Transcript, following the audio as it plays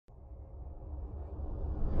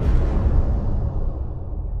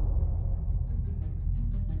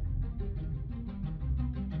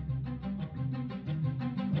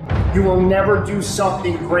You will never do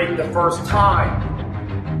something great the first time.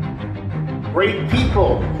 Great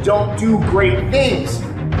people don't do great things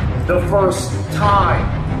the first time.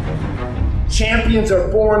 Champions are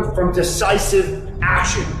born from decisive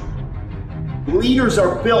action. Leaders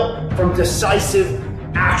are built from decisive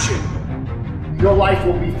action. Your life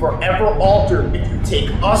will be forever altered if you take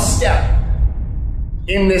a step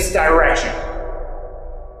in this direction.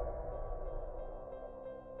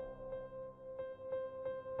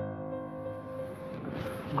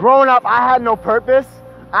 Growing up, I had no purpose.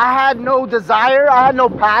 I had no desire. I had no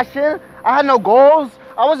passion. I had no goals.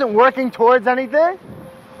 I wasn't working towards anything.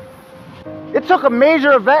 It took a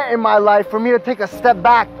major event in my life for me to take a step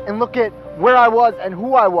back and look at where I was and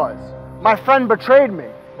who I was. My friend betrayed me,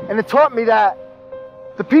 and it taught me that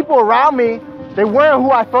the people around me, they weren't who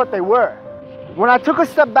I thought they were. When I took a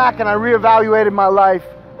step back and I reevaluated my life,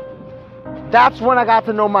 that's when I got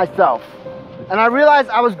to know myself. And I realized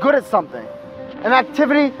I was good at something, an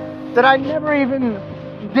activity that I never even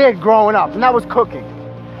did growing up, and that was cooking.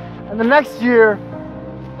 And the next year,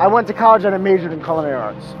 I went to college and I majored in culinary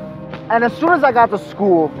arts. And as soon as I got to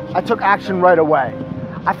school, I took action right away.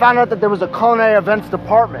 I found out that there was a culinary events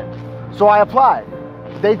department, so I applied.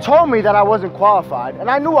 They told me that I wasn't qualified, and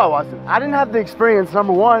I knew I wasn't. I didn't have the experience,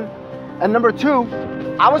 number one. And number two,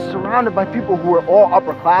 I was surrounded by people who were all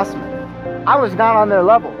upperclassmen. I was not on their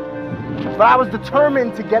level, but I was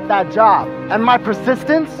determined to get that job. And my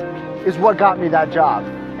persistence is what got me that job.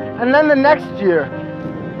 And then the next year,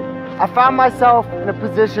 I found myself in a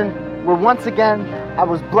position where once again, I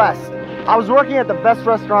was blessed. I was working at the best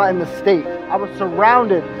restaurant in the state. I was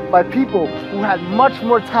surrounded by people who had much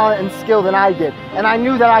more talent and skill than I did. And I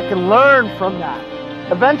knew that I could learn from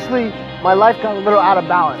that. Eventually, my life got a little out of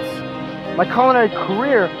balance. My culinary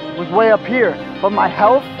career was way up here, but my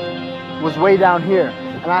health was way down here.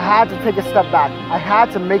 And I had to take a step back. I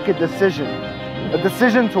had to make a decision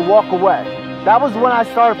to walk away. That was when I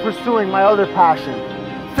started pursuing my other passion,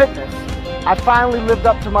 fitness. I finally lived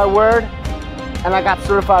up to my word, and I got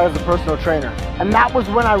certified as a personal trainer. And that was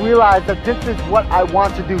when I realized that this is what I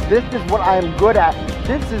want to do. This is what I am good at.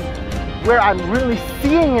 This is where I'm really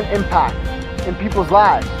seeing an impact in people's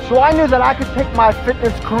lives. So I knew that I could take my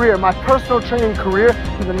fitness career, my personal training career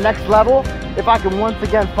to the next level if I could once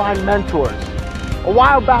again find mentors. A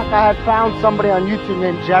while back, I had found somebody on YouTube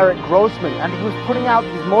named Jaret Grossman, and he was putting out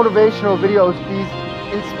these motivational videos, these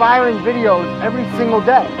inspiring videos every single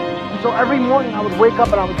day. And so every morning I would wake up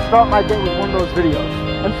and I would start my day with one of those videos.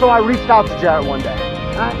 And so I reached out to Jaret one day,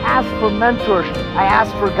 and I asked for mentorship, I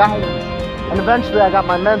asked for guidance, and eventually I got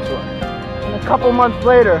my mentor. And a couple months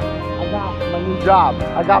later, I got my new job,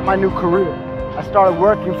 I got my new career. I started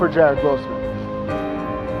working for Jaret Grossman.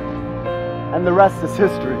 And the rest is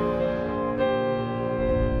history.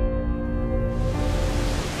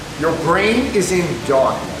 Your brain is in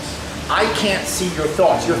darkness. I can't see your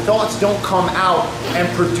thoughts. Your thoughts don't come out and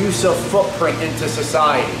produce a footprint into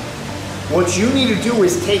society. What you need to do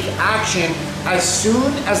is take action as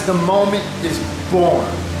soon as the moment is born.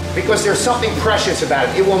 Because there's something precious about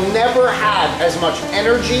it. It will never have as much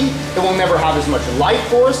energy, it will never have as much life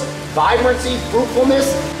force, vibrancy,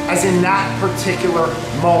 fruitfulness, as in that particular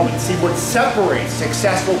moment. See, what separates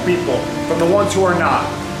successful people from the ones who are not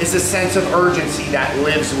is a sense of urgency that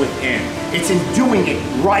lives within. It's in doing it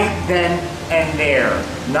right then and there.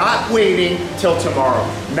 Not waiting till tomorrow.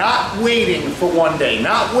 Not waiting for one day.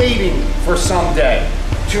 Not waiting for someday.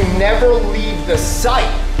 To never leave the site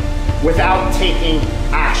without taking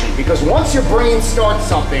action. Because once your brain starts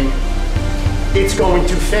something, it's going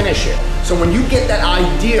to finish it. So when you get that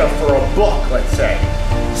idea for a book, let's say,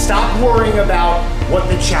 stop worrying about what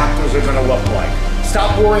the chapters are gonna look like.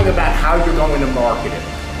 Stop worrying about how you're going to market it.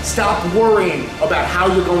 Stop worrying about how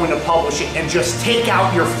you're going to publish it and just take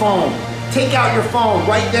out your phone. Take out your phone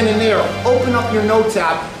right then and there. Open up your notes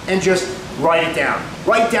app and just write it down.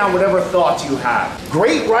 Write down whatever thoughts you have.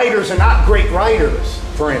 Great writers are not great writers,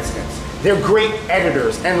 for instance. They're great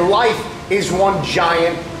editors, and life is one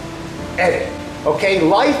giant edit. Okay,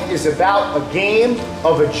 life is about a game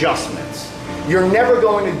of adjustments. You're never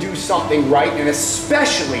going to do something right, and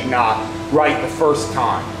especially not right the first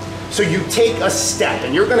time. So you take a step,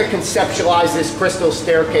 and you're going to conceptualize this crystal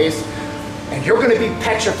staircase, and you're going to be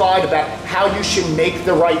petrified about how you should make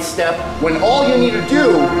the right step, when all you need to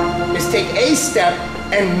do is take a step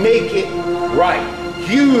and make it right.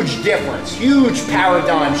 Huge difference, huge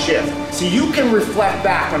paradigm shift. So you can reflect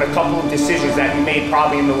back on a couple of decisions that you made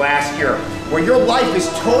probably in the last year, where your life is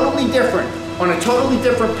totally different, on a totally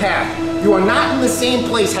different path. You are not in the same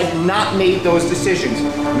place had you not made those decisions.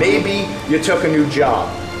 Maybe you took a new job.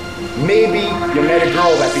 Maybe you met a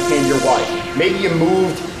girl that became your wife. Maybe you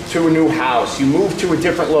moved to a new house, you move to a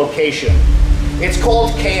different location. It's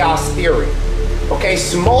called chaos theory. Okay,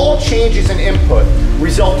 small changes in input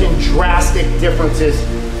result in drastic differences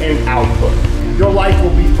in output. Your life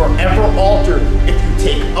will be forever altered if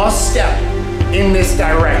you take a step in this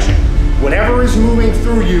direction. Whatever is moving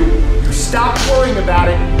through you, you stop worrying about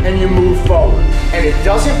it and you move forward. And it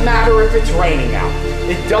doesn't matter if it's raining out.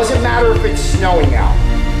 It doesn't matter if it's snowing out.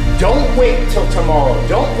 Don't wait till tomorrow.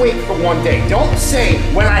 Don't wait for one day. Don't say,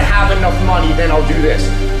 when I have enough money, then I'll do this.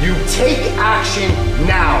 You take action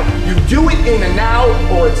now. You do it in the now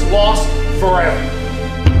or it's lost forever.